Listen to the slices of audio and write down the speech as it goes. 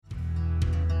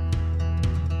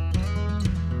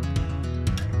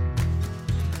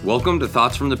Welcome to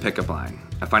Thoughts from the Pickup Line,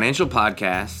 a financial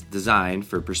podcast designed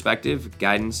for perspective,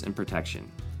 guidance, and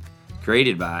protection.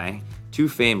 Created by two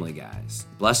family guys,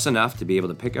 blessed enough to be able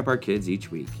to pick up our kids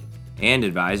each week, and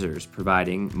advisors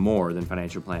providing more than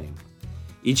financial planning.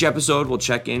 Each episode will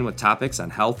check in with topics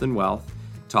on health and wealth,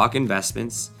 talk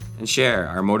investments, and share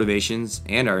our motivations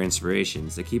and our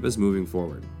inspirations that keep us moving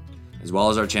forward, as well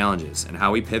as our challenges and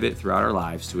how we pivot throughout our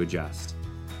lives to adjust.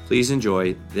 Please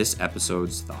enjoy this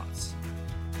episode's thoughts.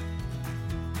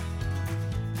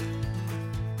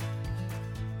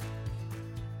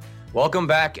 Welcome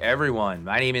back, everyone.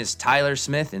 My name is Tyler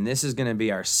Smith, and this is going to be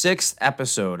our 6th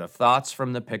episode of Thoughts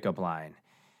from the Pickup Line.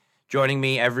 Joining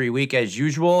me every week, as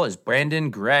usual, is Brandon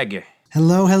Gregg.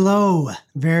 Hello.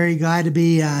 Very glad to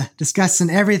be discussing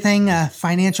everything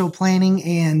financial planning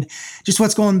and just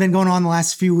what's been going on the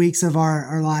last few weeks of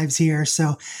our lives here.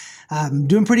 So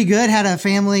doing pretty good. Had a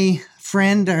family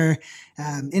friend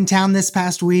in town this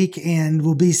past week and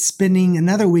will be spending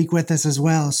another week with us as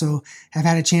well. So I've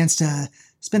had a chance to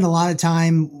spend a lot of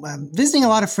time visiting a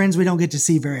lot of friends we don't get to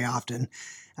see very often,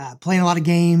 playing a lot of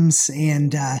games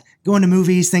and going to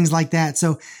movies, things like that.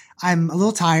 So I'm a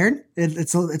little tired.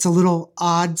 It's a little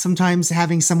odd sometimes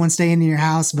having someone stay in your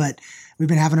house, but we've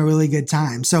been having a really good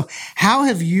time. So how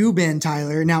have you been,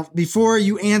 Tyler? Now, before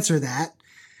you answer that,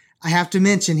 I have to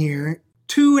mention here,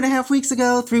 2.5 weeks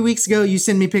ago, 3 weeks ago, you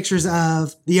sent me pictures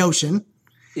of the ocean.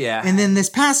 Yeah. And then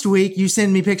this past week, you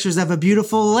sent me pictures of a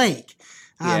beautiful lake.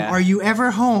 Are you ever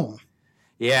home?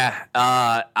 Yeah.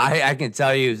 I can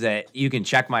tell you that you can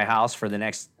check my house for the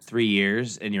next 3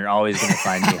 years and you're always going to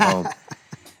find me home.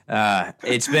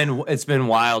 It's been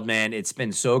wild, man. It's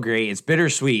been so great. It's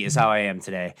bittersweet is how I am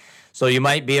today. So you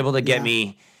might be able to get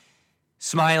me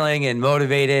smiling and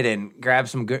motivated and grab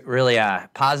some good, really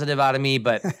positive out of me,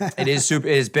 but it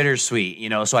is bittersweet, you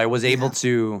know. So I was able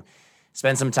to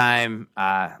spend some time,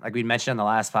 like we mentioned on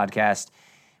the last podcast,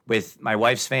 with my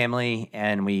wife's family,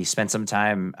 and we spent some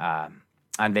time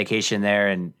on vacation there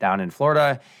and down in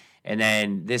Florida. And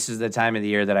then this is the time of the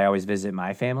year that I always visit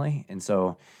my family. And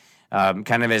so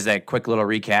kind of as that quick little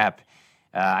recap,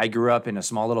 I grew up in a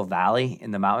small little valley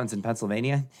in the mountains in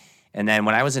Pennsylvania. And then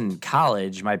when I was in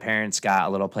college, my parents got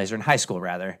a little place, or in high school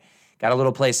rather, got a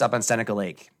little place up on Seneca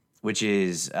Lake, which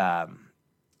is, I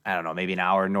don't know, maybe an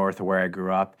hour north of where I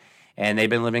grew up. And they've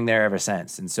been living there ever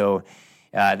since. And so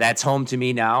that's home to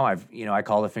me now. I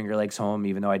call the Finger Lakes home,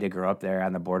 even though I did grow up there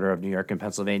on the border of New York and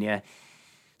Pennsylvania.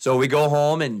 So we go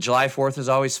home, and July 4th is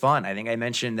always fun. I think I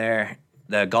mentioned there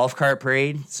the golf cart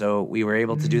parade. So we were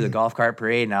able to do the golf cart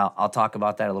parade, and I'll talk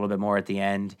about that a little bit more at the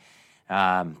end.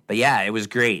 But yeah, it was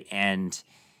great, and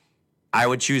I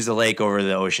would choose the lake over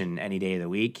the ocean any day of the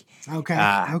week.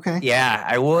 Okay. Yeah,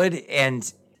 I would,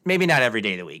 and maybe not every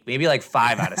day of the week. Maybe like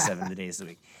 5 out of 7 days of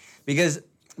the week, because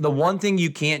the one thing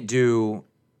you can't do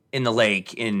in the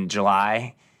lake in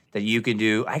July that you can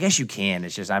do, I guess you can.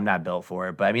 It's just I'm not built for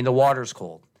it. But I mean, the water's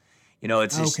cold. You know,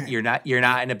 it's just you're not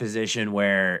in a position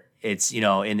where it's, you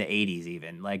know, in the 80s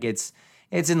even. Like it's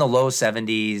in the low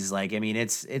 70s. Like I mean,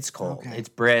 it's cold. Okay. It's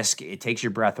brisk. It takes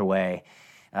your breath away.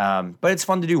 But it's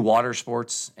fun to do water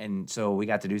sports, and so we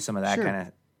got to do some of that kind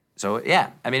of. So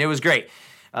yeah, I mean, it was great.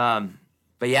 But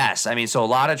yes, I mean, so a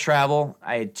lot of travel.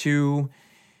 I had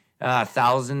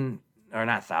 2,000 or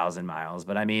not 1,000 miles,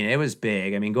 but I mean, it was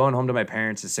big. I mean, going home to my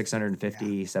parents is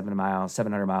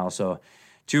 700 miles. So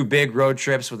 2 big road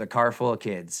trips with a car full of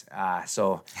kids.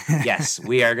 So yes,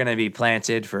 we are going to be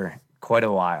planted for quite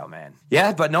a while, man.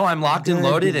 Yeah, but no, I'm locked and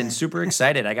loaded and super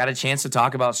excited. I got a chance to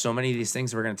talk about so many of these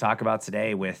things we're going to talk about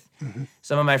today with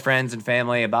some of my friends and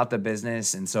family about the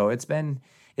business. And so it's been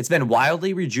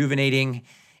wildly rejuvenating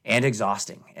and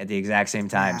exhausting at the exact same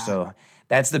time. Yeah. So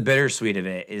that's the bittersweet of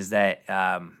it, is that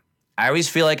I always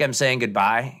feel like I'm saying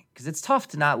goodbye because it's tough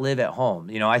to not live at home.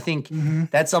 You know, I think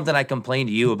that's something I complain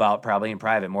to you about probably in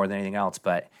private more than anything else.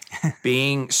 But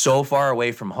being so far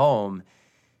away from home,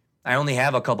 I only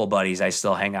have a couple buddies I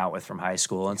still hang out with from high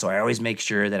school. And so I always make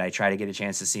sure that I try to get a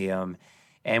chance to see them.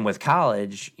 And with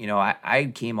college, you know,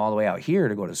 I came all the way out here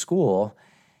to go to school,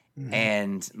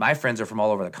 and my friends are from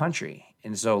all over the country.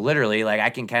 And so literally, like,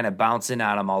 I can kind of bounce in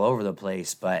on them all over the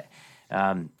place. But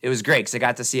it was great because I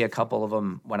got to see a couple of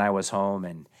them when I was home,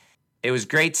 and it was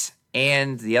great.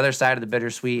 And the other side of the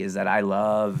bittersweet is that I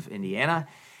love Indiana,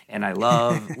 and I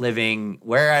love living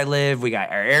where I live. We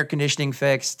got our air conditioning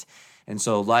fixed, and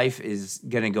so life is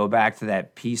going to go back to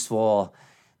that peaceful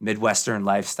Midwestern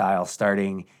lifestyle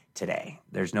starting today.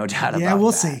 There's no doubt about that. Yeah,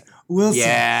 we'll see. We'll see.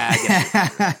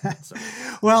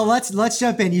 Well, let's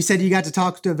jump in. You said you got to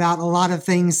talk about a lot of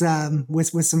things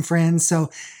with some friends. So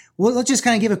Well, let's just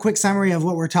kind of give a quick summary of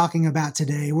what we're talking about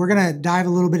today. We're going to dive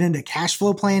a little bit into cash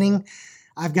flow planning.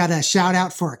 I've got a shout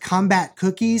out for Combat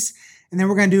Cookies, and then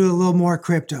we're going to do a little more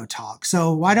crypto talk.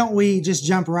 So why don't we just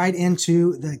jump right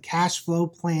into the cash flow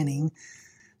planning?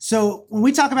 So when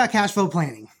we talk about cash flow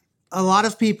planning, a lot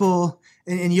of people,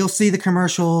 and you'll see the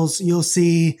commercials, you'll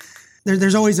see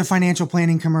there's always a financial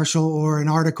planning commercial or an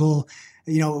article,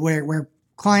 where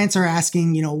clients are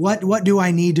asking, what do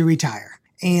I need to retire?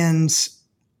 And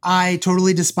I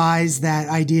totally despise that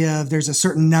idea of there's a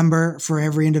certain number for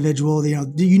every individual.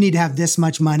 You need to have this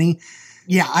much money.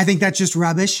 Yeah, I think that's just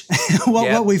rubbish.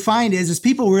 What we find is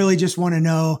people really just want to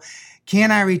know, can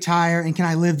I retire and can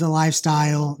I live the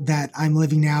lifestyle that I'm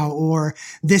living now? Or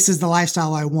this is the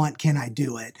lifestyle I want, can I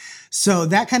do it? So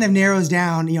that kind of narrows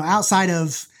down, outside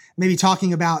of maybe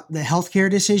talking about the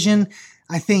healthcare decision,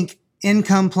 I think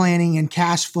income planning and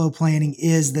cash flow planning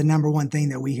is the number one thing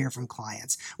that we hear from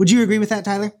clients. Would you agree with that,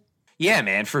 Tyler? Yeah,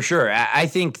 man, for sure. I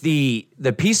think the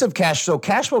piece of cash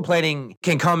flow planning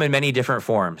can come in many different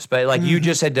forms, but like you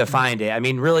just had defined it. I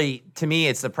mean, really, to me,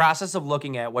 it's the process of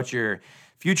looking at what your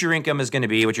future income is going to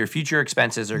be, what your future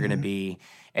expenses are going to be,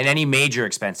 and any major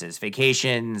expenses,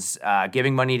 vacations,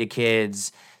 giving money to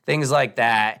kids, things like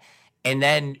that, and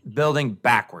then building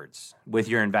backwards with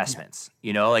your investments.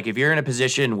 Like if you're in a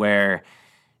position where,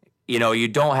 you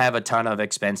don't have a ton of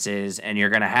expenses and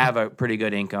you're going to have a pretty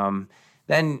good income,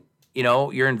 then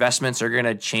your investments are going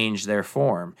to change their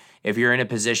form. If you're in a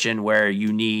position where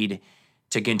you need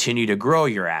to continue to grow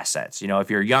your assets, if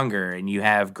you're younger and you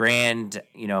have grand,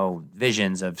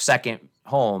 visions of second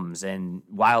homes and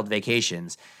wild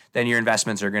vacations, then your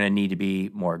investments are going to need to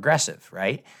be more aggressive,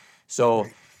 right? So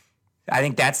I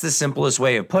think that's the simplest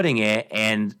way of putting it,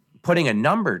 and putting a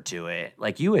number to it,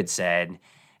 like you had said,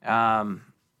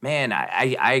 man,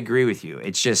 I agree with you.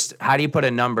 It's just, how do you put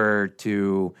a number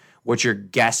to what you're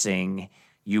guessing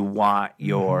you want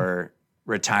your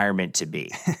retirement to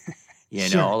be?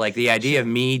 Like the idea of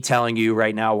me telling you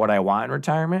right now what I want in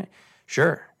retirement,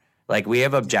 sure. Like we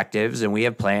have objectives and we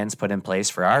have plans put in place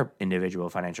for our individual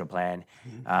financial plan.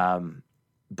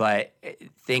 But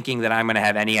thinking that I'm going to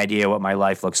have any idea what my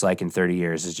life looks like in 30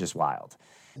 years is just wild.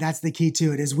 That's the key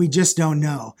to it, is we just don't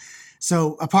know.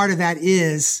 So a part of that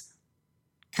is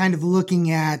kind of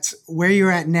looking at where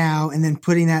you're at now and then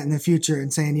putting that in the future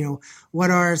and saying, what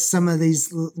are some of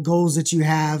these goals that you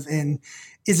have, and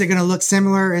is it going to look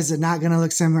similar? Is it not going to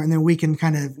look similar? And then we can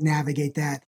kind of navigate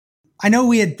that. I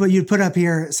know you'd put up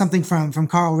here something from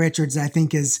Carl Richards that I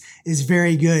think is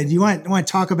very good. You want to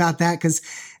talk about that? Because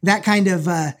that kind of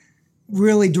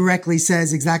really directly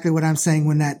says exactly what I'm saying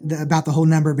about the whole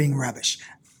number being rubbish.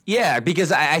 Yeah,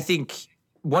 because I think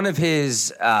one of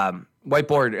his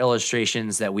whiteboard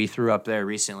illustrations that we threw up there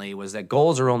recently was that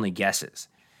goals are only guesses.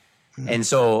 And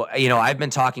so, I've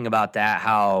been talking about that,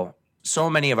 how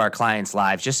so many of our clients'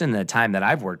 lives, just in the time that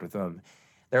I've worked with them,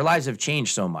 their lives have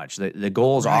changed so much. The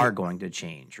goals are going to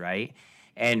change, right?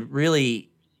 And really,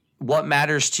 what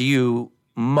matters to you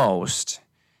most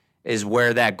is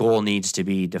where that goal needs to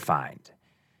be defined.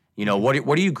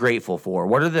 What are you grateful for?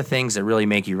 What are the things that really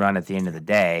make you run at the end of the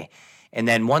day? And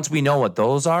then once we know what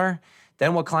those are,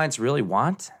 then what clients really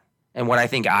want, and what I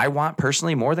think I want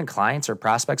personally more than clients or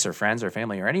prospects or friends or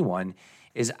family or anyone,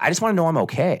 is I just want to know I'm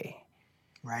okay.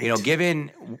 Right.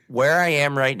 Given where I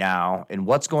am right now and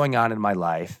what's going on in my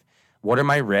life, what are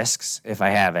my risks if I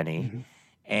have any?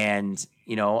 And,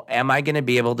 am I going to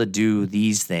be able to do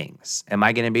these things? Am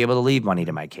I going to be able to leave money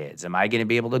to my kids? Am I going to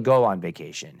be able to go on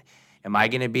vacation? Am I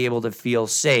going to be able to feel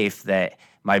safe that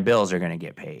my bills are going to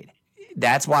get paid?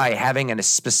 That's why having a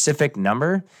specific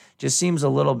number just seems a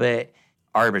little bit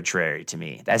arbitrary to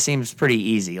me. That seems pretty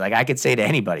easy. Like I could say to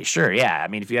anybody, sure, yeah. I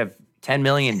mean, if you have $10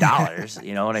 million,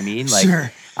 you know what I mean? Like,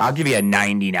 sure. I'll give you a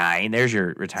 99. There's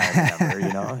your retirement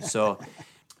number, So,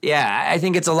 yeah, I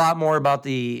think it's a lot more about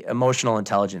the emotional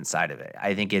intelligence side of it.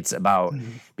 I think it's about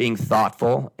being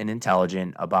thoughtful and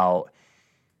intelligent about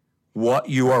what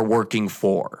you are working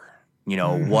for,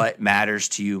 what matters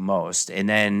to you most. And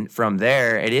then from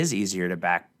there, it is easier to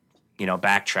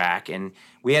backtrack. And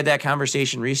we had that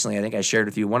conversation recently. I think I shared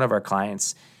with you, one of our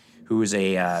clients who is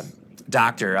a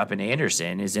doctor up in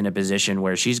Anderson is in a position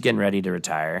where she's getting ready to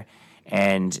retire,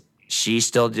 and she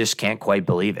still just can't quite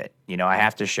believe it. I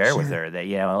have to share with her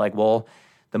that,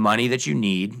 the money that you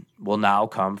need will now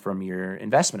come from your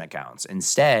investment accounts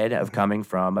instead of coming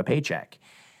from a paycheck.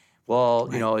 Well,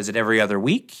 is it every other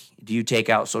week? Do you take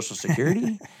out Social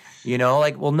Security?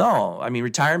 No. I mean,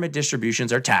 retirement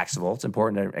distributions are taxable. It's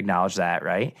important to acknowledge that,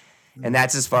 right? And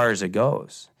that's as far as it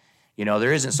goes.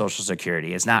 There isn't Social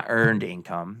Security. It's not earned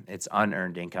income. It's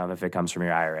unearned income if it comes from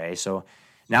your IRA. So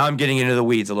now I'm getting into the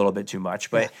weeds a little bit too much,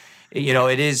 but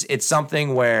it's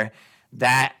something where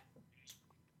that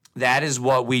is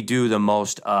what we do the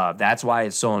most of. That's why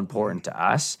it's so important to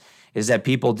us, is that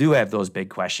people do have those big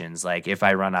questions. Like,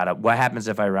 what happens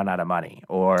if I run out of money?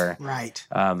 Or right.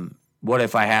 What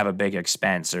if I have a big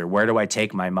expense, or where do I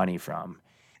take my money from?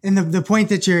 And the point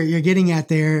that you're getting at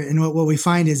there, and what we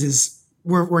find is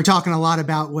we're talking a lot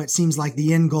about what seems like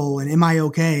the end goal and am I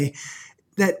okay?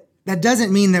 That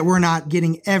doesn't mean that we're not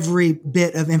getting every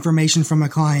bit of information from a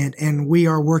client, and we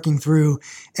are working through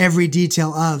every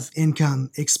detail of income,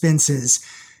 expenses,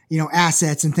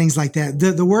 assets and things like that.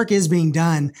 The work is being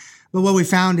done, but what we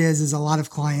found is a lot of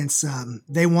clients,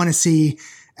 they want to see,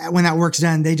 when that work's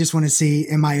done, they just want to see,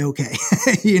 am I okay?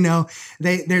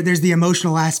 There's the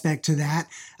emotional aspect to that.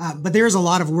 But there's a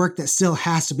lot of work that still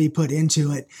has to be put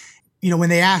into it. When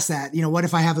they ask that, what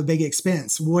if I have a big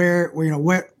expense?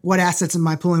 What assets am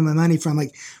I pulling my money from?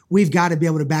 Like, we've got to be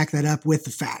able to back that up with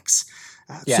the facts.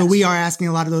 Yes. So we are asking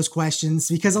a lot of those questions,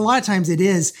 because a lot of times it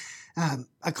is,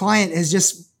 a client has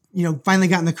just, finally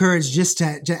gotten the courage just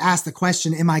to ask the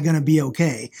question, am I going to be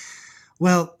okay?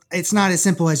 Well, it's not as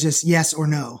simple as just yes or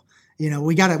no.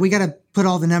 We gotta put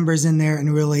all the numbers in there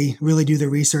and really, really do the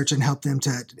research and help them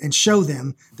and show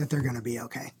them that they're going to be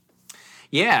okay.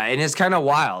 Yeah. And it's kind of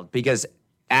wild, because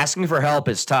asking for help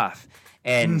is tough,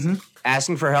 and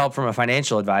asking for help from a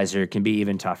financial advisor can be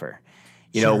even tougher.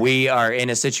 Sure. We are in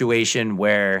a situation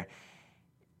where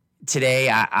today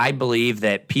I believe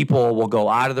that people will go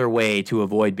out of their way to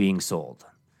avoid being sold.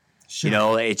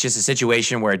 Sure. It's just a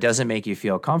situation where it doesn't make you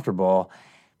feel comfortable.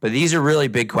 But these are really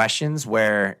big questions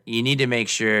where you need to make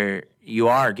sure you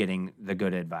are getting the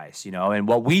good advice, And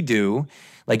what we do,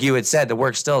 like you had said, the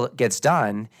work still gets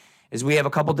done, is we have a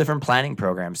couple different planning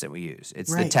programs that we use.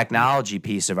 It's right. The technology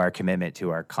piece of our commitment to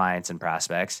our clients and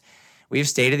prospects. We have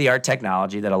state-of-the-art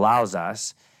technology that allows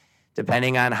us,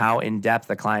 depending on how in-depth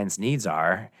the client's needs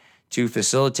are, to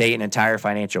facilitate an entire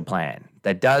financial plan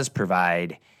that does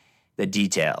provide the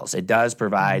details. It does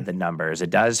provide the numbers. It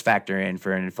does factor in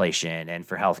for inflation and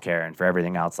for healthcare and for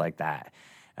everything else like that.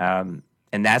 And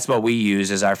that's what we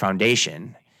use as our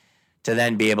foundation to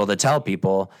then be able to tell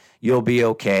people, you'll be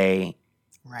okay.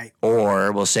 Right.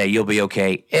 Or we'll say, you'll be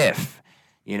okay if,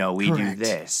 we Correct. do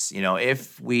this.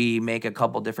 If we make a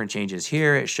couple different changes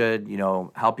here, it should,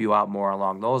 help you out more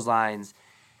along those lines.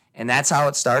 And that's how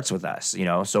it starts with us,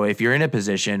 So if you're in a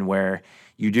position where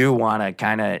you do want to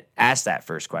kind of ask that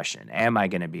first question, am I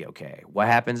going to be okay? What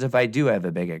happens if I do have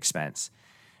a big expense?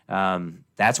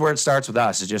 That's where it starts with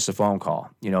us. It's just a phone call.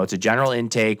 It's a general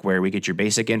intake where we get your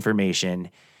basic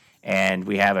information, and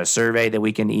we have a survey that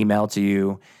we can email to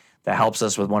you that helps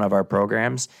us with one of our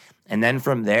programs. And then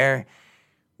from there,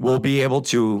 we'll be able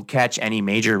to catch any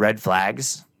major red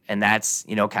flags. And that's,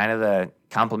 kind of the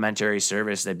complimentary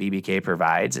service that BBK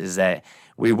provides, is that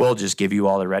we will just give you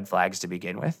all the red flags to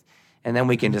begin with. And then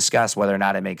we can discuss whether or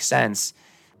not it makes sense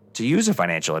to use a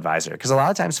financial advisor. Because a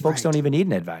lot of times folks Right. don't even need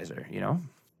an advisor,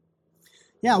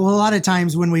 Yeah. Well, a lot of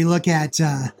times when we look at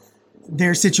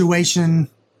their situation,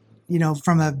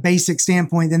 from a basic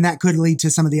standpoint, then that could lead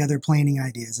to some of the other planning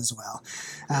ideas as well.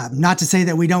 Not to say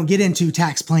that we don't get into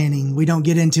tax planning, we don't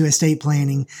get into estate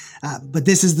planning, but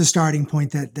this is the starting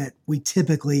point that we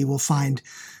typically will find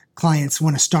clients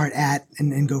want to start at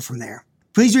and go from there.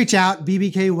 Please reach out,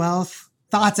 BBK Wealth,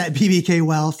 thoughts at BBK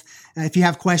Wealth, if you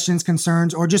have questions,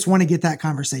 concerns, or just want to get that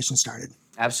conversation started.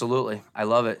 Absolutely. I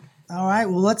love it. All right.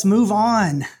 Well, let's move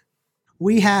on.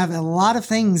 We have a lot of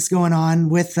things going on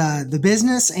with the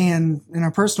business and in our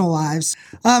personal lives.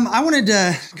 I wanted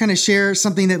to kind of share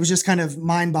something that was just kind of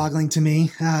mind-boggling to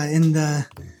me in the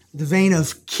vein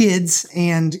of kids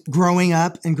and growing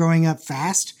up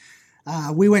fast.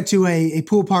 We went to a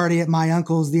pool party at my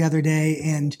uncle's the other day,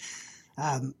 and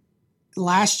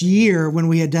last year when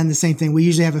we had done the same thing, we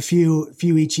usually have a few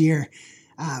each year.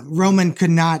 Roman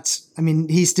could not,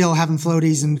 he's still having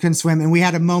floaties and couldn't swim. And we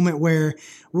had a moment where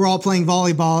we're all playing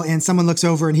volleyball and someone looks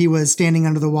over and he was standing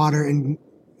under the water and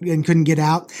couldn't get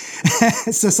out.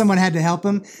 So someone had to help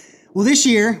him. Well, this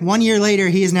year, 1 year later,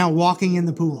 he is now walking in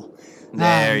the pool.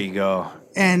 There you go.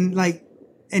 And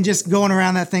just going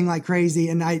around that thing like crazy.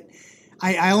 And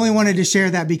I only wanted to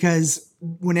share that because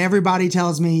when everybody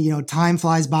tells me, time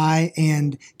flies by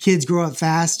and kids grow up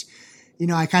fast,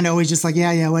 I kind of always just like,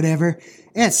 yeah, whatever.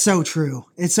 It's so true.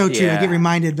 It's so true. Yeah. I get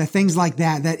reminded of things like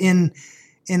that in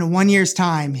 1 year's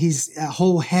time, he's a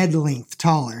whole head length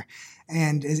taller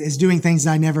and is doing things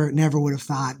that I never would have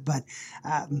thought. But,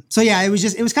 so yeah, it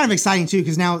was kind of exciting too,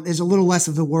 because now there's a little less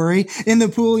of the worry in the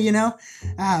pool,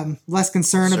 less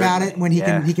concern about it when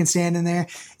he can stand in there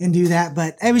and do that.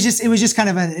 But it was just kind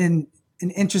of an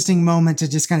an interesting moment to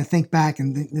just kind of think back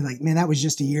and think, like, man, that was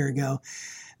just a year ago.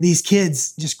 These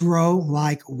kids just grow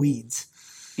like weeds.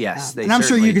 Yes, and I'm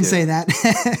sure you can do. say that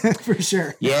for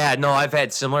sure. Yeah, no, I've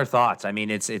had similar thoughts. I mean,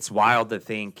 it's wild to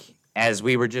think, as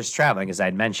we were just traveling, as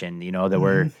I'd mentioned,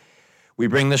 that we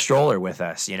bring the stroller with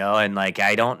us, and like,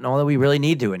 I don't know that we really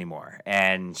need to anymore.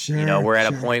 And, we're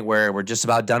at a point where we're just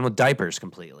about done with diapers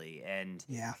completely. And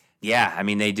yeah, I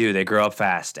mean, they grow up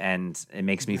fast, and it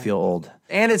makes me feel old.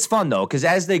 And it's fun though, because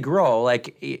as they grow,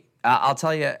 like, I'll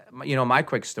tell you, my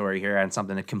quick story here on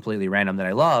something that completely random that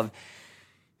I love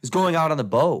is going out on the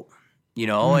boat,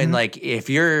 and like,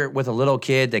 if you're with a little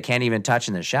kid that can't even touch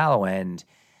in the shallow end,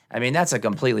 I mean, that's a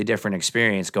completely different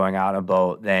experience going out on a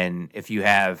boat than if you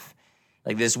have,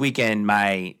 like, this weekend,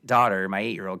 my daughter, my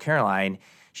 8-year-old Caroline,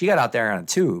 she got out there on a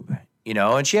tube,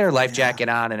 and she had her life jacket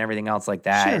on and everything else like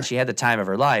that. Sure. And she had the time of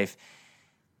her life.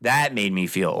 That made me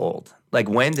feel old. Like,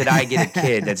 when did I get a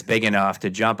kid that's big enough to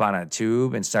jump on a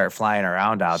tube and start flying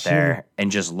around out there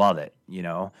and just love it,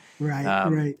 Right,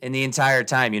 right. And the entire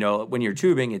time, when you're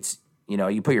tubing, it's,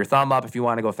 you put your thumb up if you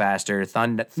want to go faster,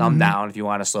 thumb down if you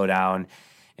want to slow down.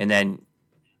 And then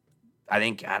I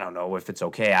don't know if it's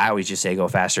okay. I always just say, go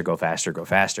faster, go faster, go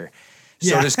faster.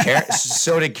 Yeah.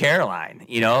 So did Caroline,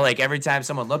 like, every time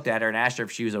someone looked at her and asked her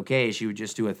if she was okay, she would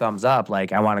just do a thumbs up.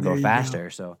 Like, I want to go faster.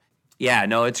 So yeah,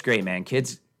 no, it's great, man.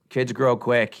 Kids grow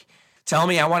quick. Tell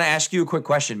me, I want to ask you a quick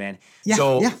question, man.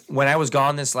 When I was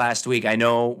gone this last week, I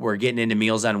know we're getting into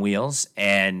Meals on Wheels,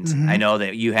 and I know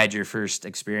that you had your first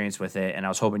experience with it, and I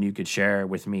was hoping you could share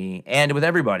with me and with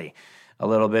everybody a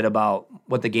little bit about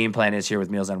what the game plan is here with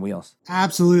Meals on Wheels.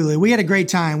 Absolutely. We had a great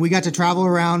time. We got to travel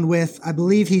around with, I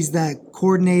believe he's the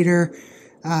coordinator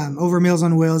over Meals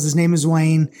on Wheels. His name is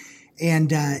Wayne.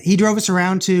 And he drove us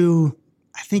around to,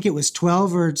 I think it was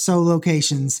 12 or so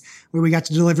locations where we got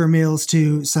to deliver meals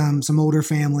to some older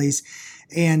families.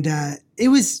 And it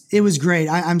was great.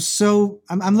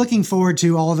 I'm looking forward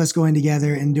to all of us going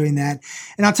together and doing that.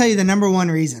 And I'll tell you the number one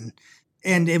reason.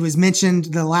 And it was mentioned,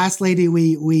 the last lady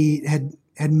we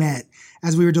had met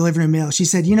as we were delivering a meal, she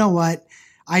said, you know what?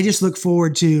 I just look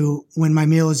forward to when my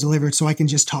meal is delivered so I can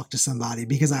just talk to somebody,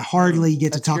 because I hardly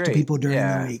get to talk to people during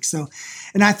the week. So,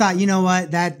 and I thought, you know what,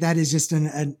 that is just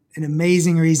an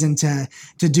amazing reason to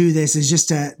do this, is just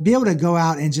to be able to go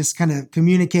out and just kind of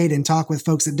communicate and talk with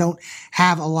folks that don't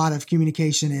have a lot of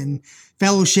communication and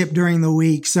fellowship during the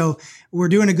week. So we're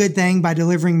doing a good thing by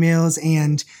delivering meals,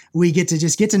 and we get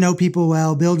to know people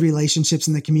well, build relationships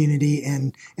in the community,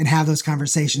 and have those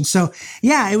conversations. So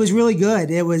yeah, it was really good.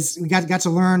 We got to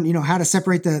learn, how to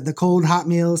separate the cold, hot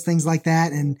meals, things like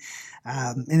that. And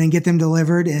then get them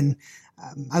delivered. And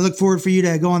I look forward for you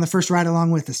to go on the first ride along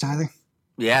with us, Tyler.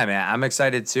 Yeah, man, I'm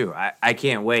excited too. I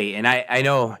can't wait. And I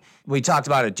know we talked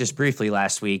about it just briefly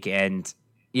last week, and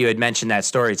you had mentioned that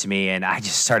story to me, and I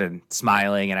just started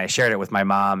smiling, and I shared it with my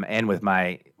mom and with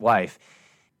my wife,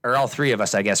 or all three of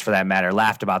us, I guess, for that matter,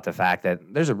 laughed about the fact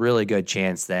that there's a really good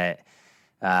chance that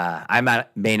I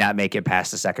may not make it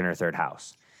past the second or third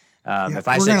house. If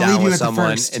I sit down with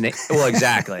someone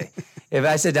exactly. If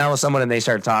I sit down with someone and they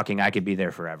start talking, I could be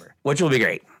there forever, which will be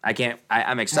great.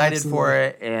 I'm excited for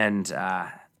it. And,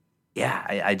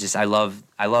 I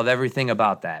love everything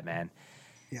about that, man.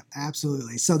 Yeah,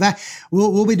 absolutely. So that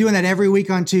we'll be doing that every week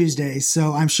on Tuesdays.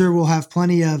 So I'm sure we'll have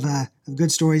plenty of good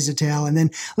stories to tell. And then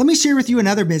let me share with you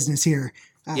another business here.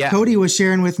 Cody was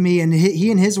sharing with me, and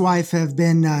he and his wife have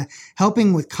been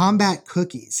helping with Combat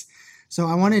Cookies. So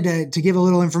I wanted to give a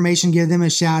little information, give them a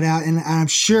shout out, and I'm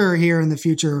sure here in the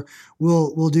future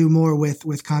we'll do more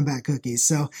with Combat Cookies.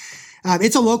 So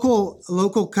it's a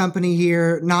local company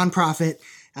here, nonprofit.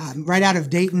 Right out of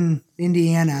Dayton,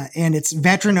 Indiana, and it's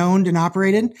veteran owned and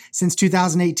operated since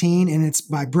 2018, and it's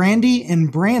by Brandy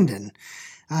and Brandon.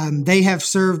 They have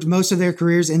served most of their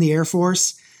careers in the Air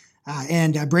Force,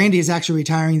 and Brandy is actually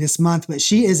retiring this month, but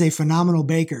she is a phenomenal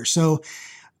baker. So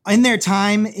in their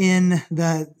time in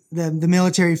the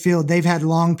military field, they've had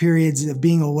long periods of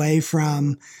being away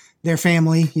from their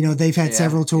family. They've had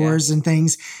several tours and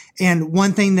things. And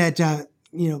one thing that,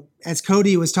 as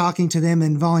Cody was talking to them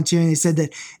and volunteering, they said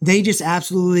that they just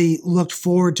absolutely looked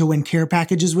forward to when care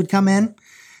packages would come in.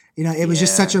 It was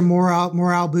just such a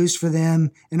morale boost for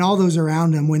them and all those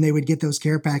around them when they would get those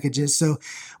care packages. So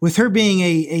with her being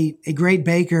a great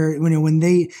baker, when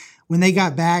they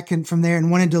got back and from there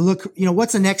and wanted to look,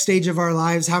 what's the next stage of our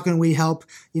lives? How can we help,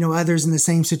 others in the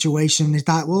same situation? They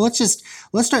thought, well, let's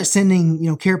start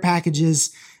sending, care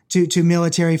packages to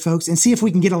military folks and see if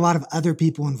we can get a lot of other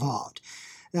people involved.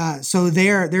 So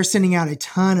they're sending out a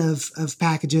ton of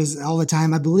packages all the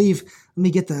time. I believe, let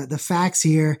me get the facts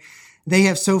here. they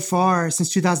have so far since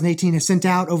 2018 have sent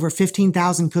out over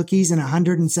 15,000 cookies in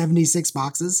 176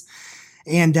 boxes.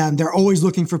 And they're always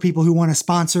looking for people who want to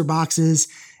sponsor boxes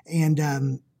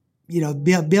and,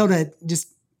 be able to just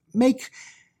make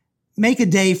a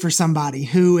day for somebody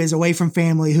who is away from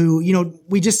family, who,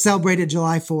 we just celebrated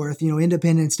July 4th,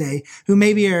 Independence Day, who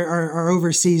maybe are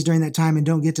overseas during that time and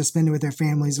don't get to spend it with their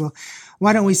families. Well,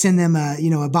 why don't we send them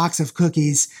a box of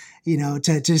cookies,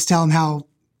 to just tell them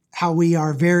how we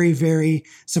are very, very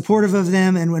supportive of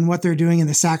them and what they're doing and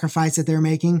the sacrifice that they're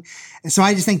making. And so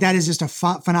I just think that is just a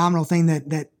phenomenal thing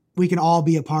that we can all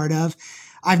be a part of.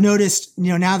 I've noticed,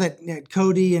 now that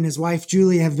Cody and his wife,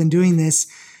 Julie, have been doing this,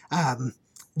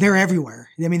 they're everywhere.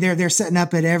 I mean, they're setting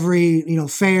up at every,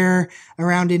 fair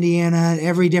around Indiana,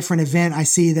 every different event I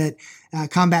see that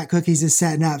Combat Cookies is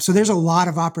setting up. So there's a lot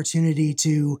of opportunity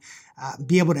to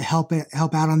be able to help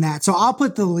out on that. So I'll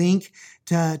put the link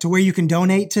to where you can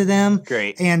donate to them.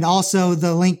 Great. And also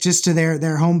the link just to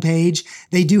their homepage.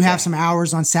 They do have some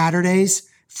hours on Saturdays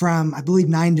from, I believe,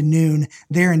 9 to noon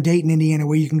there in Dayton, Indiana,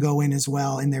 where you can go in as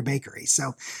well in their bakery.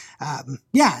 So,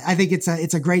 I think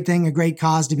it's a great thing, a great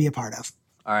cause to be a part of.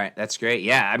 All right. That's great.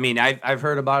 Yeah. I mean, I've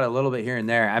heard about it a little bit here and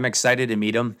there. I'm excited to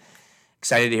meet them,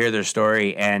 excited to hear their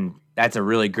story. And that's a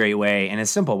really great way and a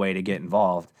simple way to get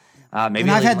involved. Maybe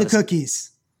and I've had the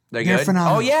cookies. They're good.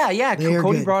 phenomenal. Oh yeah.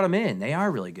 Cody good. brought them in. They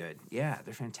are really good. Yeah,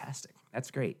 they're fantastic.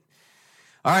 That's great.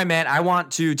 All right, man. I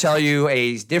want to tell you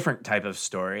a different type of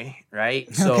story,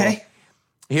 right? So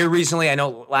here recently, I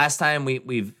know last time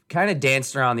we've kind of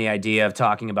danced around the idea of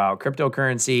talking about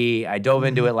cryptocurrency. I dove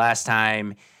into it last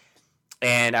time,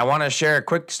 and I want to share a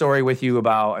quick story with you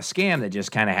about a scam that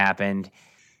just kind of happened.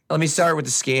 Let me start with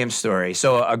the scam story.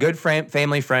 So a good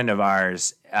family friend of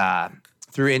ours,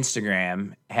 through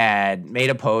Instagram, had made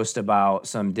a post about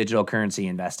some digital currency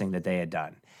investing that they had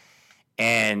done.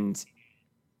 And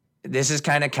this is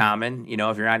kind of common,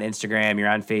 if you're on Instagram, you're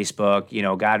on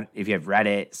Facebook, God, if you have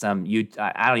Reddit,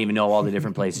 I don't even know all the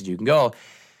different places you can go.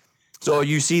 So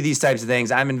you see these types of things.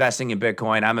 I'm investing in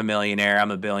Bitcoin. I'm a millionaire.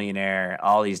 I'm a billionaire.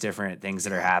 All these different things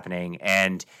that are happening.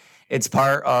 And it's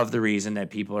part of the reason that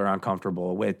people are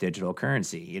uncomfortable with digital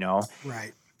currency,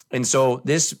 Right. And so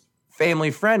this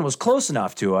family friend was close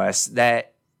enough to us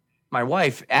that my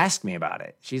wife asked me about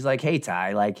it. She's like, hey,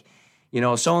 Ty,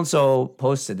 so-and-so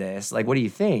posted this. Like, what do you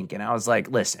think? And I was like,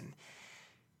 listen.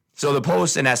 So the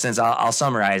post, in essence, I'll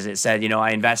summarize it, said,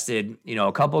 I invested,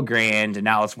 a couple grand and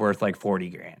now it's worth like 40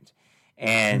 grand.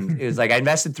 And it was like, I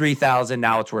invested 3,000,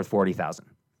 now it's worth 40,000.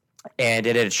 And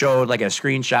it showed like a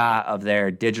screenshot of their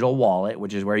digital wallet,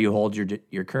 which is where you hold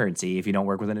your currency if you don't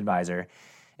work with an advisor.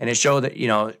 And it showed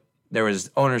that, there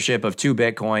was ownership of 2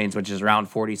 Bitcoins, which is around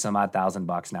 40 some odd thousand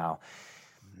bucks now.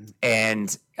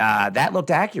 And that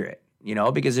looked accurate,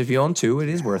 because if you own 2, it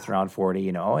is worth around 40,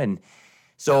 And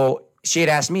so she had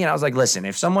asked me, and I was like, listen,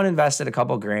 if someone invested a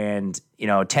couple grand,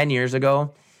 10 years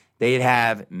ago, they'd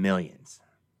have millions.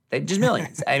 Just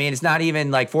millions. I mean, it's not even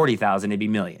like 40,000, it'd be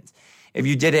millions. If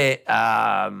you did it,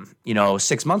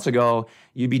 6 months ago,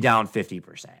 you'd be down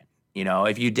 50%.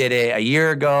 If you did it a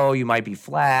year ago, you might be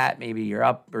flat. Maybe you're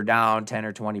up or down 10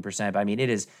 or 20%. But I mean, it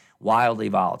is wildly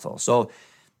volatile. So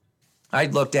I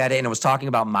looked at it and it was talking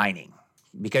about mining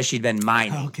because she'd been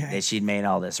mining that she'd made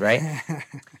all this, right?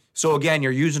 So again,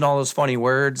 you're using all those funny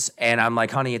words. And I'm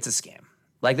like, honey, it's a scam.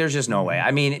 Like, there's just no way.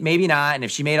 I mean, maybe not. And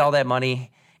if she made all that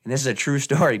money, and this is a true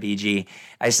story, BG,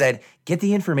 I said, get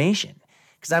the information.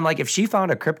 Because I'm like, if she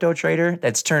found a crypto trader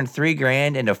that's turned 3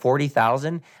 grand into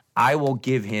 40,000, I will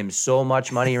give him so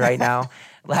much money right now.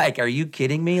 Like, are you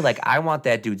kidding me? Like, I want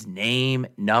that dude's name,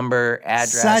 number,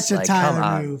 address. Such a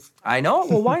Tyler move. I know.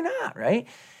 Well, why not, right?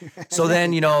 So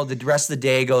then, the rest of the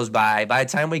day goes by. By the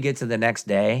time we get to the next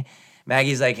day,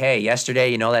 Maggie's like, hey,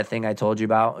 yesterday, that thing I told you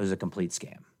about was a complete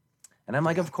scam. And I'm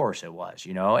like, of course it was,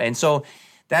 And so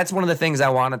that's one of the things I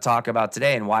want to talk about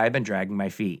today and why I've been dragging my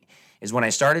feet. Is when I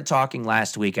started talking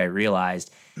last week, I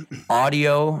realized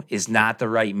audio is not the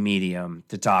right medium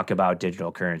to talk about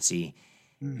digital currency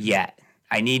yet.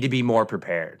 I need to be more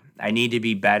prepared. I need to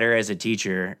be better as a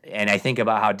teacher. And I think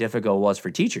about how difficult it was for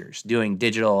teachers doing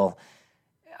digital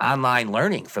online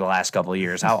learning for the last couple of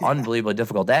years, how unbelievably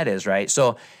difficult that is, right?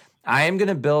 So I am going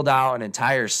to build out an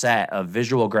entire set of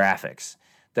visual graphics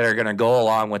that are going to go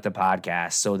along with the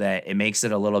podcast so that it makes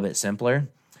it a little bit simpler.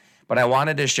 But I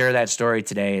wanted to share that story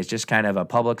today as just kind of a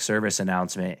public service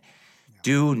announcement.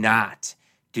 Do not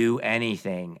do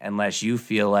anything unless you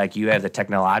feel like you have the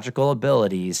technological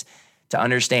abilities to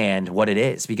understand what it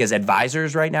is. Because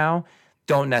advisors right now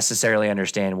don't necessarily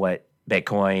understand what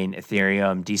Bitcoin,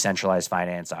 Ethereum, decentralized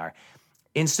finance are.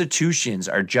 Institutions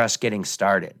are just getting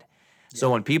started.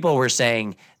 So when people were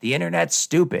saying the internet's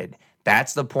stupid,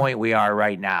 that's the point we are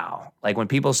right now. Like when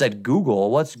people said Google,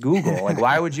 what's Google? Like,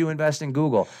 why would you invest in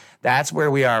Google? That's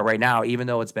where we are right now, even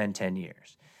though it's been 10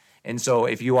 years. And so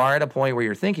if you are at a point where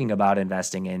you're thinking about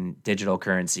investing in digital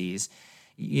currencies,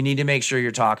 you need to make sure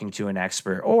you're talking to an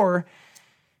expert, or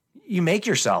you make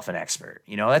yourself an expert.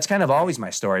 That's kind of always my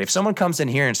story. If someone comes in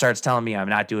here and starts telling me I'm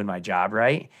not doing my job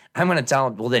right, I'm going to tell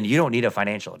them, well, then you don't need a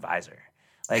financial advisor.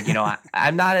 Like,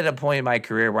 I'm not at a point in my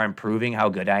career where I'm proving how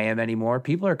good I am anymore.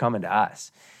 People are coming to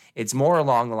us. It's more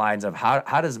along the lines of how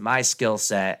does my skill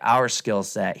set, our skill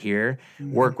set here,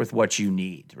 work with what you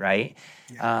need, right?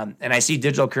 Yeah. And I see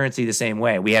digital currency the same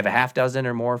way. We have a half dozen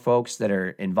or more folks that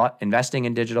are investing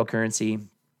in digital currency,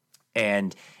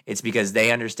 and it's because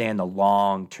they understand the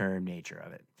long-term nature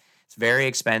of it. It's very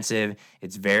expensive.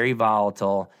 It's very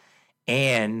volatile.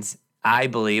 And I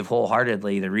believe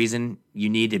wholeheartedly the reason you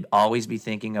need to always be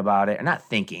thinking about it, or not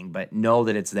thinking, but know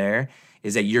that it's there,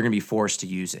 is that you're going to be forced to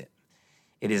use it.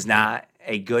 It is not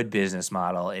a good business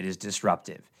model. It is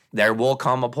disruptive. There will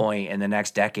come a point in the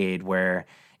next decade where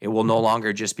it will no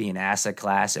longer just be an asset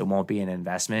class. It won't be an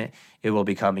investment. It will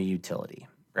become a utility,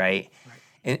 right?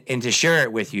 And to share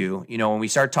it with you, when we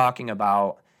start talking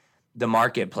about the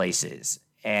marketplaces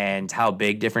and how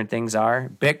big different things are,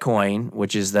 Bitcoin,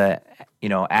 which is the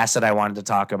asset I wanted to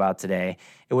talk about today,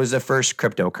 it was the first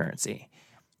cryptocurrency.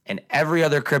 And every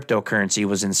other cryptocurrency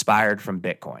was inspired from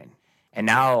Bitcoin. And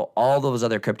now all those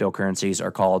other cryptocurrencies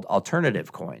are called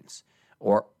alternative coins,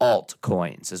 or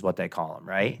altcoins is what they call them,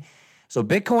 right? So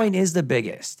Bitcoin is the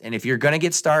biggest. And if you're going to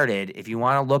get started, if you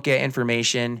want to look at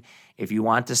information, if you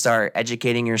want to start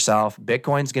educating yourself,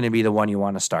 Bitcoin's going to be the one you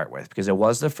want to start with because it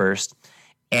was the first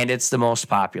and it's the most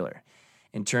popular.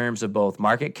 In terms of both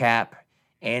market cap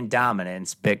and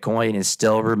dominance, Bitcoin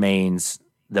still remains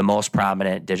the most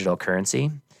prominent digital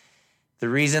currency. The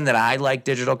reason that I like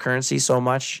digital currency so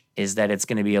much is that it's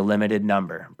going to be a limited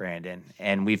number, Brandon.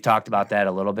 And we've talked about that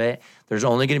a little bit. There's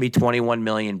only going to be 21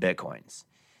 million Bitcoins.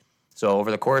 So over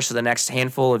the course of the next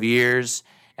handful of years,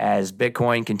 as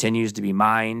Bitcoin continues to be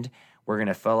mined, we're going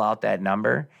to fill out that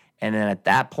number. And then at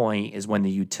that point is when the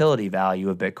utility value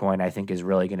of Bitcoin, I think, is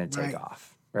really going to take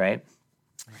off, right?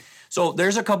 So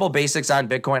there's a couple basics on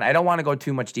Bitcoin. I don't want to go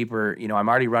too much deeper. I'm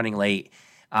already running late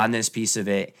on this piece of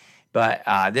it. But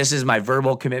this is my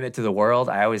verbal commitment to the world.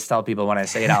 I always tell people when I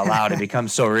say it out loud, it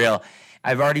becomes so real.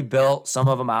 I've already built some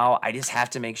of them out. I just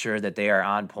have to make sure that they are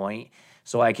on point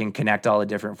so I can connect all the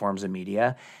different forms of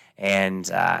media. And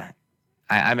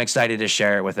I'm excited to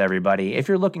share it with everybody if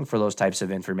you're looking for those types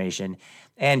of information.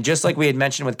 And just like we had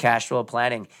mentioned with cash flow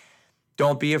planning,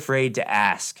 don't be afraid to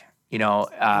ask.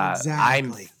 Exactly.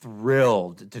 I'm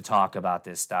thrilled to talk about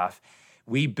this stuff.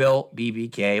 We built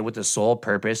BBK with the sole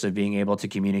purpose of being able to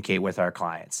communicate with our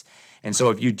clients. And so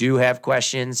if you do have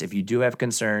questions, if you do have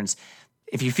concerns,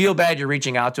 if you feel bad you're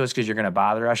reaching out to us because you're going to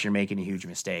bother us, you're making a huge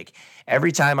mistake.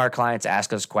 Every time our clients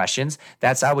ask us questions,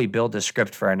 that's how we build the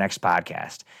script for our next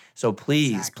podcast. So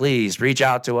please reach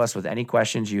out to us with any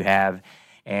questions you have.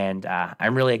 And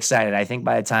I'm really excited. I think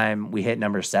by the time we hit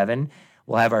number 7,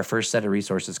 we'll have our first set of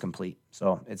resources complete.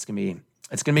 So it's going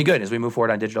to be good as we move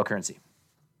forward on digital currency.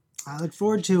 I look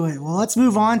forward to it. Well, let's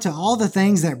move on to all the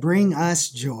things that bring us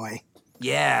joy.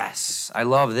 Yes, I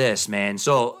love this, man.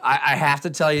 So I have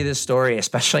to tell you this story,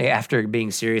 especially after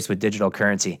being serious with digital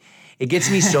currency. It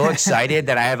gets me so excited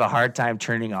that I have a hard time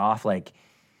turning off like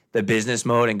the business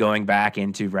mode and going back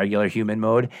into regular human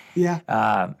mode. Yeah.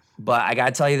 But I got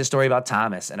to tell you the story about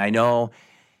Thomas. And I know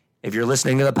if you're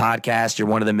listening to the podcast, you're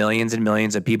one of the millions and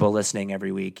millions of people listening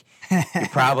every week. You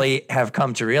probably have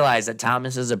come to realize that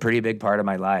Thomas is a pretty big part of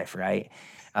my life, right?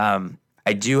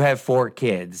 I do have 4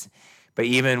 kids, but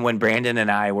even when Brandon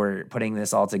and I were putting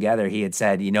this all together, he had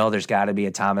said, there's got to be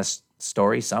a Thomas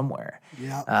story somewhere.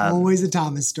 Yeah, always a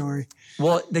Thomas story.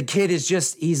 Well, the kid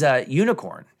he's a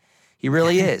unicorn. He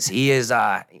really is.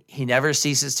 He never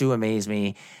ceases to amaze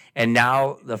me. And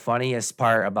now the funniest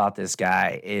part about this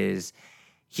guy is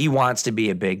he wants to be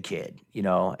a big kid,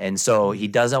 and so he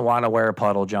doesn't want to wear a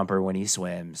puddle jumper when he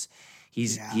swims. He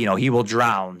will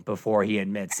drown before he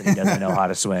admits that he doesn't know how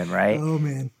to swim, right? Oh,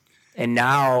 man. And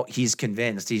now he's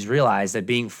convinced, he's realized that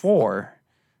being 4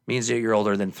 means that you're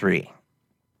older than 3.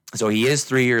 So he is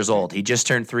 3 years old. He just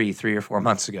turned 3 or 4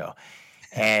 months ago,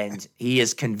 and he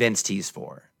is convinced he's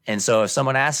 4. And so if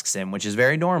someone asks him, which is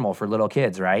very normal for little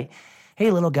kids, right? Hey,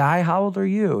 little guy, how old are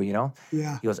you?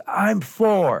 Yeah. He goes, I'm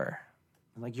 4.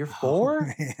 I'm like, you're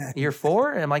 4? Oh, you're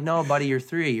 4? And I'm like, no, buddy, you're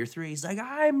 3. You're 3. He's like,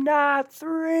 I'm not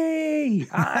 3.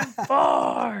 I'm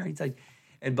 4. He's like,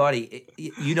 and buddy,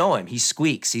 you know him. He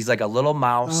squeaks. He's like a little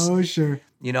mouse. Oh, sure.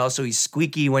 so he's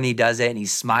squeaky when he does it and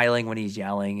he's smiling when he's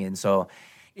yelling. And so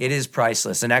it is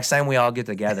priceless. The next time we all get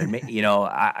together,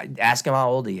 ask him how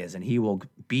old he is and he will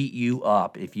beat you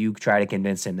up if you try to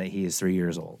convince him that he is 3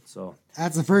 years old. So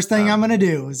that's the first thing I'm going to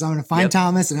do is I'm going to find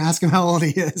Thomas and ask him how old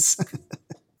he is.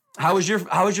 How was your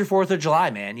 4th of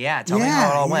July, man? Yeah. Tell me how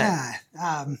it all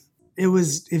went. It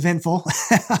was eventful,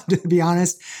 to be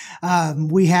honest.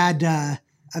 We had a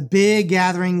big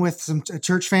gathering with a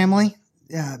church family.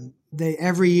 They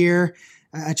every year,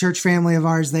 a church family of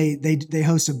ours, they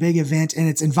host a big event, and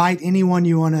it's invite anyone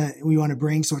we want to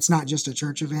bring. So it's not just a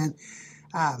church event.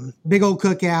 Big old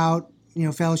cookout,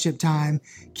 fellowship time.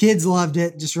 Kids loved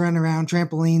it. Just running around,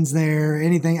 trampolines there,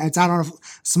 anything. It's out on a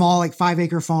small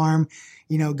 5-acre farm.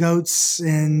 Goats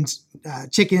and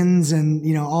chickens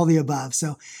and all the above.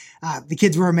 So the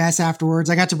kids were a mess afterwards.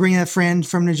 I got to bring a friend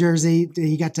from New Jersey.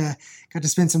 He got to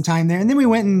spend some time there, and then we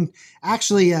went and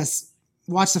actually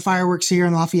watched the fireworks here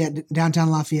in Lafayette,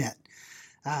 downtown Lafayette.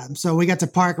 So we got to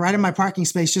park right in my parking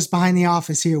space just behind the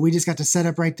office here. We just got to set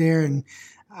up right there and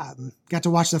got to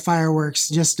watch the fireworks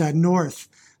just north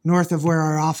of where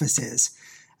our office is.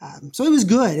 So it was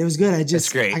good. It was good.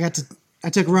 That's great. I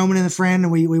took Roman and a friend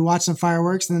and we watched some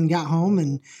fireworks and then got home,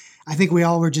 and I think we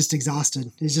all were just exhausted.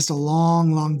 It was just a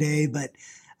long, long day, but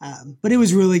it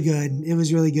was really good. It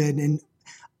was really good and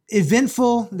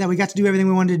eventful that we got to do everything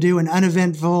we wanted to do, and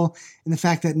uneventful in the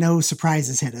fact that no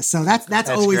surprises hit us. So that's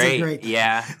always a great thing.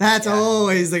 Yeah. That's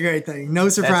always the great thing. No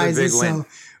surprises. So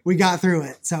we got through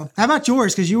it. So how about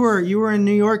yours? Cause you were in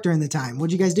New York during the time.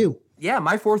 What'd you guys do? Yeah.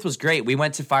 My 4th was great. We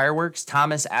went to fireworks.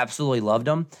 Thomas absolutely loved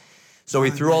them. So we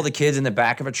threw all the kids in the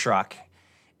back of a truck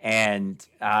and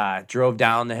drove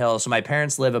down the hill. So my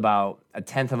parents live about a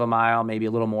 1/10 of a mile, maybe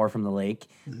a little more from the lake.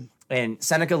 Mm-hmm. And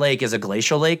Seneca Lake is a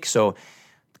glacial lake. So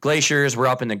glaciers were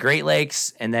up in the Great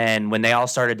Lakes. And then when they all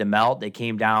started to melt, they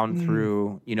came down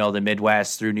through, the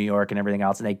Midwest, through New York and everything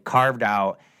else. And they carved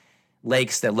out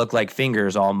lakes that look like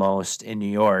fingers almost in New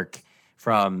York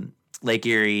from Lake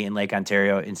Erie and Lake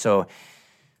Ontario. And so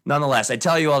nonetheless, I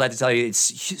tell you all that to tell you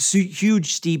it's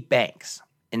huge, steep banks.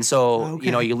 And so,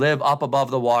 you live up above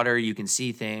the water, you can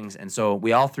see things. And so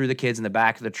we all threw the kids in the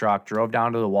back of the truck, drove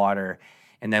down to the water,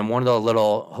 and then one of the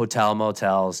little hotel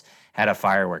motels had a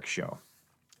fireworks show.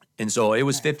 And so it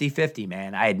was 50-50,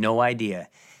 man. I had no idea.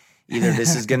 Either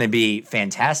this is going to be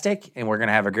fantastic and we're going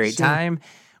to have a great time,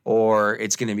 or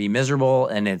it's going to be miserable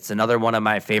and it's another one of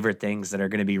my favorite things that are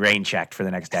going to be rain checked for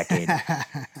the next decade.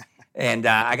 And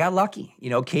I got lucky.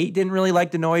 Kate didn't really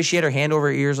like the noise. She had her hand over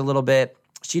her ears a little bit.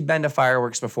 She'd been to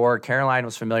fireworks before. Caroline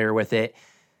was familiar with it.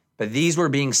 But these were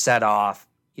being set off,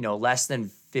 less than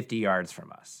 50 yards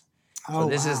from us. So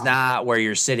this is not where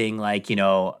you're sitting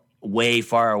way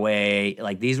far away.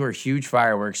 These were huge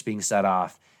fireworks being set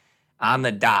off on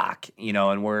the dock,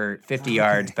 and we're 50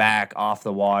 yards back off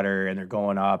the water and they're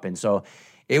going up. And so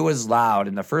it was loud.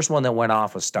 And the first one that went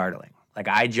off was startling.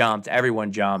 I jumped.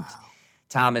 Everyone jumped. Wow.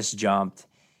 Thomas jumped,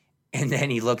 and then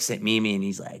he looks at Mimi and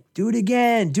he's like, do it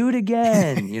again.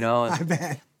 I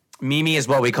bet. Mimi is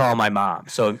what we call my mom.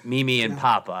 So Mimi and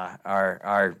Papa are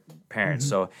our parents.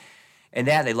 So, and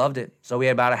they loved it. So we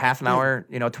had about a half an hour,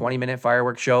 20-minute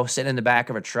fireworks show sitting in the back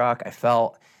of a truck. I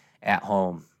felt at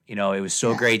home. It was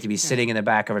so great to be sitting in the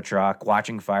back of a truck,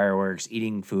 watching fireworks,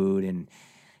 eating food, and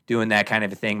doing that kind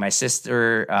of a thing. My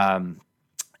sister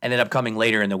ended up coming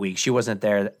later in the week. She wasn't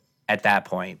there at that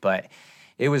point, but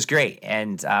it was great,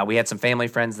 and we had some family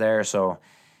friends there, so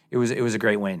it was a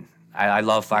great win. I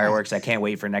love fireworks. I can't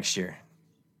wait for next year.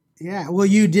 Yeah, well,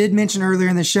 you did mention earlier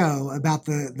in the show about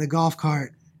the golf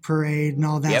cart parade and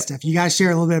all that stuff. You guys share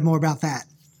a little bit more about that.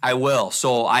 I will.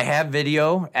 So I have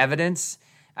video evidence.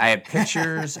 I have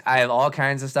pictures. I have all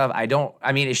kinds of stuff.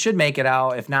 It should make it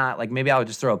out. If not, maybe I'll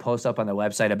just throw a post up on the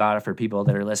website about it for people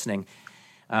that are listening.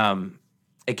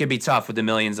 It could be tough with the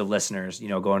millions of listeners,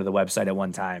 going to the website at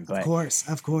one time. But of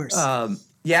course.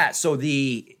 So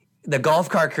the golf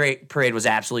cart parade was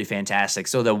absolutely fantastic.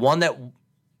 So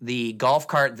the golf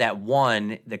cart that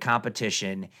won the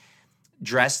competition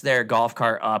dressed their golf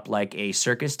cart up like a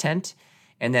circus tent,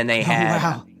 and then they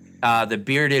had the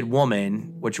bearded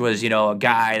woman, which was a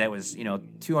guy that was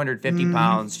 250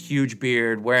 pounds, huge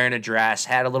beard, wearing a dress,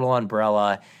 had a little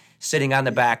umbrella, sitting on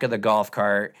the back of the golf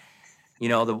cart.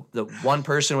 The one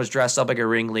person was dressed up like a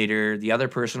ringleader. The other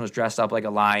person was dressed up like a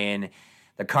lion.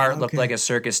 The cart looked like a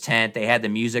circus tent. They had the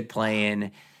music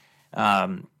playing.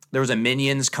 There was a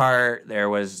Minions cart. There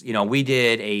was, we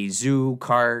did a zoo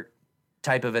cart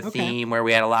type of a theme where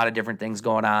we had a lot of different things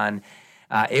going on.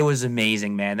 It was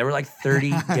amazing, man. There were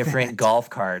 30 different golf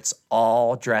carts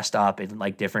all dressed up in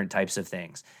different types of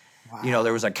things. You know,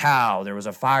 there was a cow, there was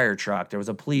a fire truck, there was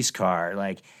a police car.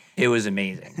 Like, it was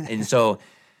amazing. And so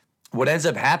what ends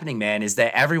up happening, man, is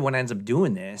that everyone ends up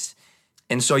doing this.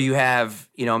 And so you have,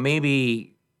 you know,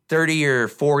 maybe 30 or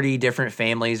 40 different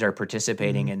families are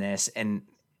participating in this. And,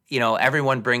 you know,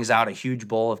 everyone brings out a huge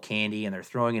bowl of candy and they're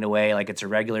throwing it away like it's a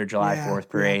regular July 4th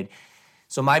parade. Yeah.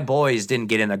 So my boys didn't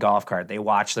get in the golf cart. They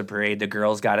watched the parade. The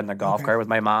girls got in the golf cart with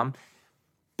my mom.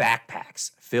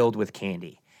 Backpacks filled with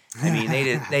candy. I mean,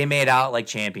 they made out like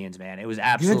champions, man. It was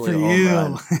absolutely home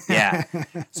run. Yeah.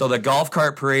 So the golf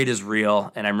cart parade is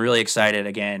real, and I'm really excited.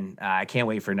 Again, I can't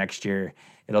wait for next year.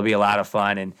 It'll be a lot of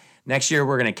fun. And next year,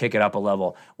 we're going to kick it up a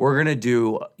level. We're going to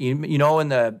do, you know, in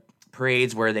the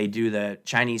parades where they do the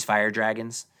Chinese fire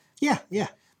dragons? Yeah.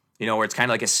 You know, where it's kind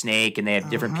of like a snake and they have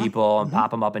different people and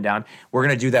pop them up and down. We're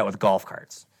going to do that with golf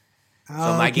carts. So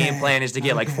my game plan is to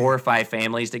get like 4 or 5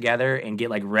 families together and get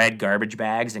like red garbage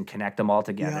bags and connect them all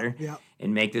together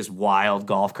and make this wild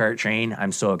golf cart train.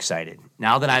 I'm so excited.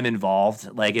 Now that I'm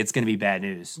involved, like, it's going to be bad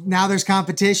news. Now there's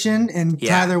competition and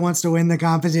Tyler wants to win the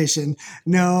competition.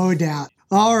 No doubt.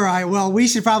 All right. Well, we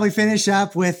should probably finish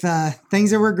up with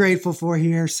things that we're grateful for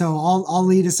here. So I'll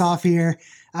lead us off here.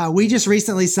 We just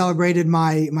recently celebrated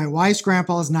my wife's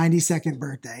grandpa's 92nd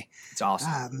birthday. It's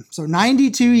awesome. So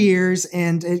 92 years,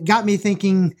 and it got me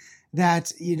thinking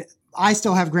that I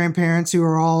still have grandparents who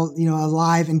are all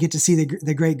alive and get to see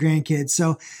the great grandkids.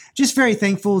 So just very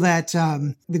thankful that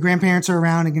the grandparents are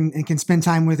around and can spend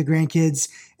time with the grandkids,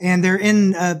 and they're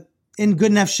in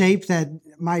good enough shape that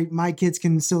my kids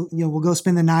can still we'll go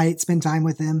spend the night, spend time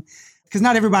with them. Because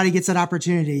not everybody gets that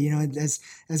opportunity, as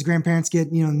grandparents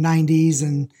get, 90s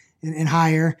and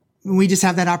higher. We just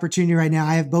have that opportunity right now.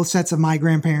 I have both sets of my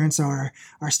grandparents are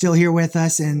still here with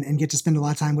us and get to spend a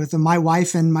lot of time with them. My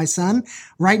wife and my son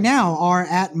right now are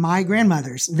at my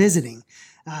grandmother's visiting.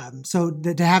 So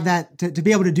to have that, to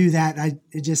be able to do that,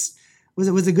 it just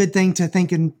was a good thing to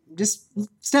think and just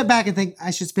step back and think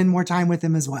I should spend more time with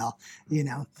them as well,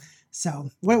 So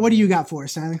what do you got for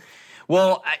us, Tyler?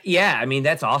 Well, yeah, I mean,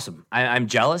 that's awesome. I'm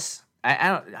jealous.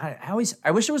 I wish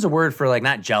there was a word for, like,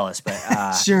 not jealous, but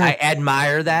sure. I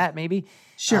admire that maybe.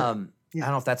 Sure. I don't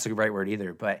know if that's the right word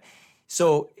either, but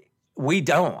so I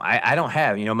don't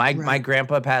have, my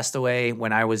grandpa passed away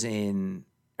when I was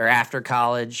after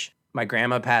college. My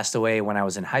grandma passed away when I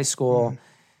was in high school.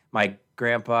 My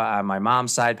grandpa on my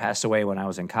mom's side passed away when I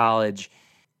was in college.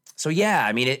 So yeah,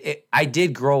 I mean, I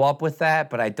did grow up with that,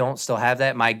 but I don't still have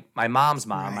that. My mom's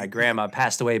mom, my grandma,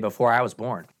 passed away before I was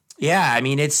born. Yeah, I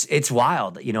mean, it's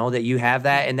wild, that you have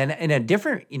that. And then in a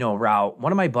different, route,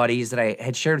 one of my buddies that I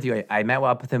had shared with you, I met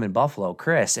up with him in Buffalo,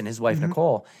 Chris, and his wife,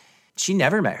 Nicole. She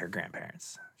never met her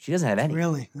grandparents. She doesn't have any.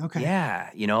 Really? Okay.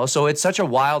 Yeah, so it's such a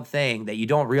wild thing that you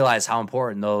don't realize how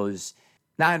important those.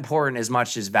 Not important as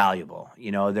much as valuable.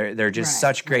 They're just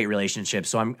such great relationships.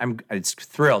 So I'm it's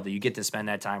thrilled that you get to spend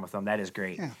that time with them. That is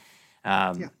great.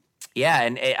 And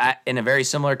in a very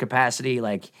similar capacity,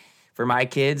 like for my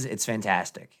kids, it's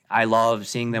fantastic. I love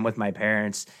seeing them with my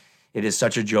parents. It is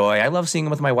such a joy. I love seeing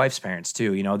them with my wife's parents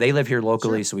too. They live here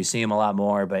locally, so we see them a lot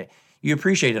more, but you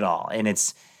appreciate it all. And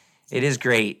it is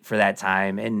great for that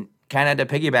time. And kind of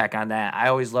to piggyback on that, I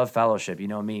always love fellowship. You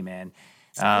know me, man.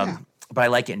 But I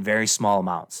like it in very small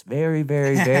amounts. Very,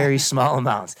 very, very small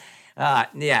amounts.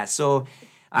 So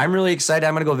I'm really excited.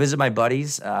 I'm going to go visit my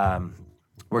buddies. We're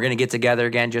going to get together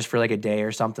again just for like a day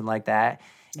or something like that.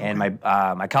 Okay. And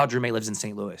my college roommate lives in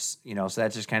St. Louis, so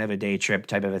that's just kind of a day trip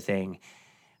type of a thing.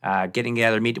 Getting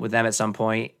together, meet with them at some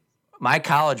point. My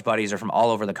college buddies are from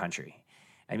all over the country.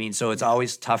 I mean, so it's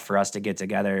always tough for us to get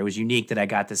together. It was unique that I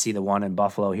got to see the one in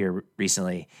Buffalo here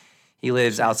recently. He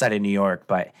lives outside of New York,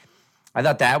 but I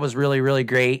thought that was really, really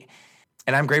great.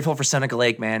 And I'm grateful for Seneca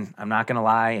Lake, man. I'm not going to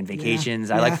lie. And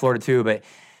vacations, I like Florida too, but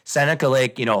Seneca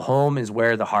Lake, home is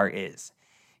where the heart is.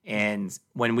 And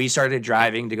when we started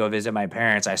driving to go visit my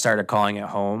parents, I started calling it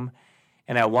home.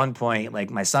 And at one point, like,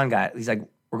 my son he's like,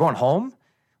 "We're going home?"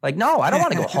 Like, "No, I don't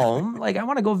want to go home. Like, I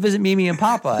want to go visit Mimi and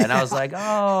Papa." And I was like,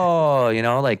 "Oh,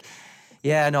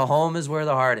 home is where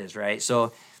the heart is," right?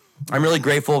 So I'm really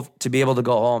grateful to be able to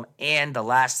go home. And the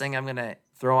last thing I'm going to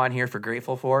throw on here for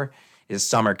grateful for is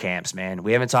summer camps, man.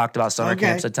 We haven't talked about summer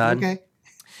camps a ton. Okay.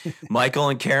 Michael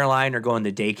and Caroline are going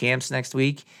to day camps next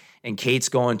week, and Kate's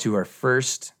going to her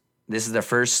first. This is the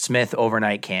first Smith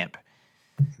overnight camp.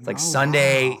 It's like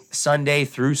Sunday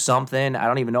through something. I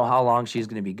don't even know how long she's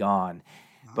going to be gone.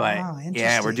 But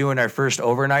we're doing our first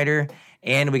overnighter,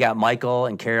 and we got Michael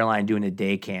and Caroline doing a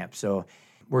day camp. So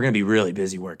we're going to be really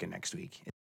busy working next week.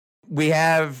 We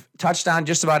have touched on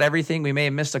just about everything. We may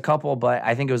have missed a couple, but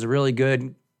I think it was a really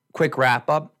good, quick wrap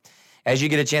up. As you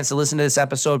get a chance to listen to this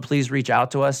episode, please reach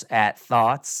out to us at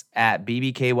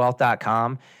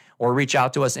thoughts@bbkwealth.com or reach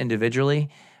out to us individually.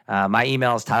 My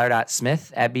email is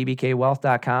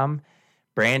tyler.smith@bbkwealth.com.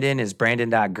 Brandon is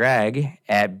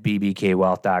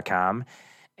brandon.greg@bbkwealth.com.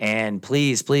 And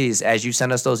please, as you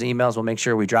send us those emails, we'll make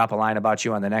sure we drop a line about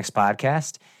you on the next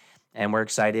podcast. And we're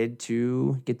excited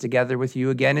to get together with you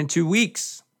again in 2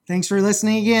 weeks. Thanks for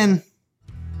listening again.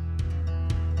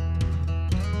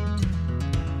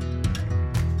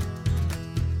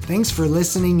 Thanks for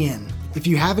listening in. If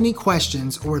you have any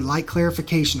questions or would like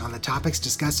clarification on the topics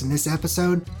discussed in this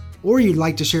episode, or you'd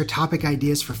like to share topic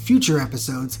ideas for future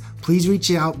episodes, please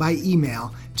reach out by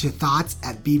email to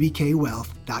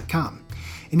thoughts@bbkwealth.com.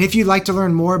 And if you'd like to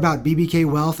learn more about BBK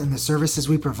Wealth and the services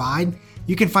we provide,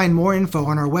 you can find more info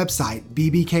on our website,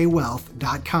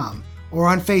 bbkwealth.com, or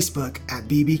on Facebook at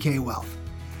BBK Wealth.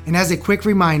 And as a quick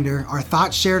reminder, our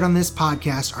thoughts shared on this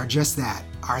podcast are just that,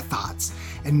 our thoughts,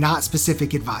 and not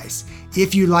specific advice.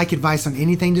 If you'd like advice on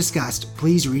anything discussed,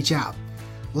 please reach out.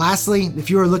 Lastly, if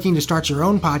you are looking to start your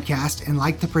own podcast and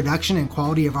like the production and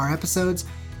quality of our episodes,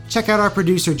 check out our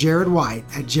producer Jared White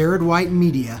at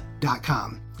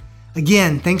jaredwhitemedia.com.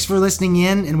 Again, thanks for listening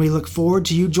in, and we look forward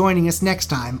to you joining us next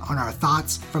time on our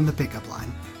Thoughts from the Pickup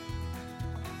Line.